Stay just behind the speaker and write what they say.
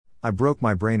I broke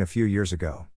my brain a few years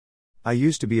ago. I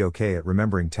used to be okay at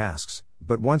remembering tasks,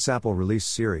 but once Apple released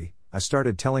Siri, I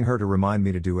started telling her to remind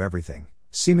me to do everything,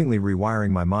 seemingly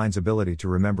rewiring my mind's ability to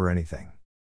remember anything.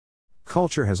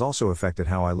 Culture has also affected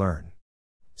how I learn.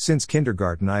 Since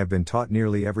kindergarten, I have been taught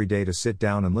nearly every day to sit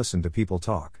down and listen to people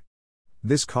talk.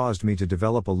 This caused me to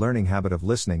develop a learning habit of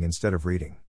listening instead of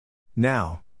reading.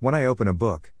 Now, when I open a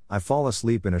book, I fall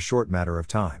asleep in a short matter of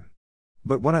time.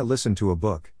 But when I listen to a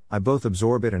book, I both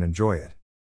absorb it and enjoy it.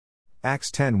 Acts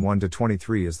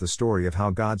 10:1-23 is the story of how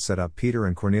God set up Peter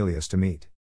and Cornelius to meet.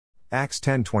 Acts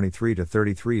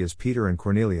 10:23-33 is Peter and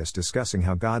Cornelius discussing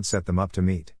how God set them up to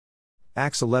meet.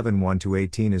 Acts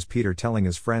 11:1-18 is Peter telling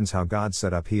his friends how God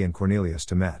set up he and Cornelius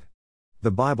to meet.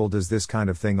 The Bible does this kind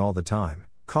of thing all the time,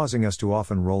 causing us to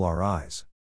often roll our eyes.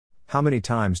 How many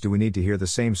times do we need to hear the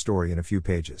same story in a few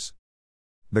pages?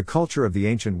 The culture of the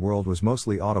ancient world was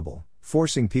mostly audible,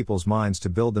 forcing people's minds to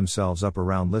build themselves up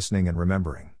around listening and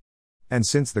remembering. And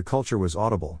since the culture was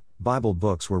audible, Bible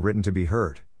books were written to be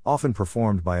heard, often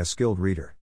performed by a skilled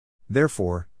reader.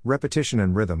 Therefore, repetition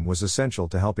and rhythm was essential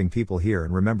to helping people hear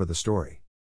and remember the story.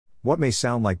 What may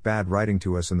sound like bad writing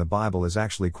to us in the Bible is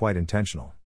actually quite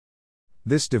intentional.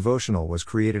 This devotional was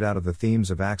created out of the themes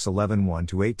of Acts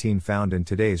 11:1-18 found in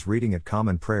today's reading at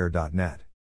commonprayer.net.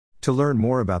 To learn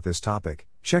more about this topic,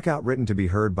 check out Written to be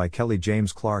Heard by Kelly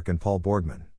James Clark and Paul Borgman.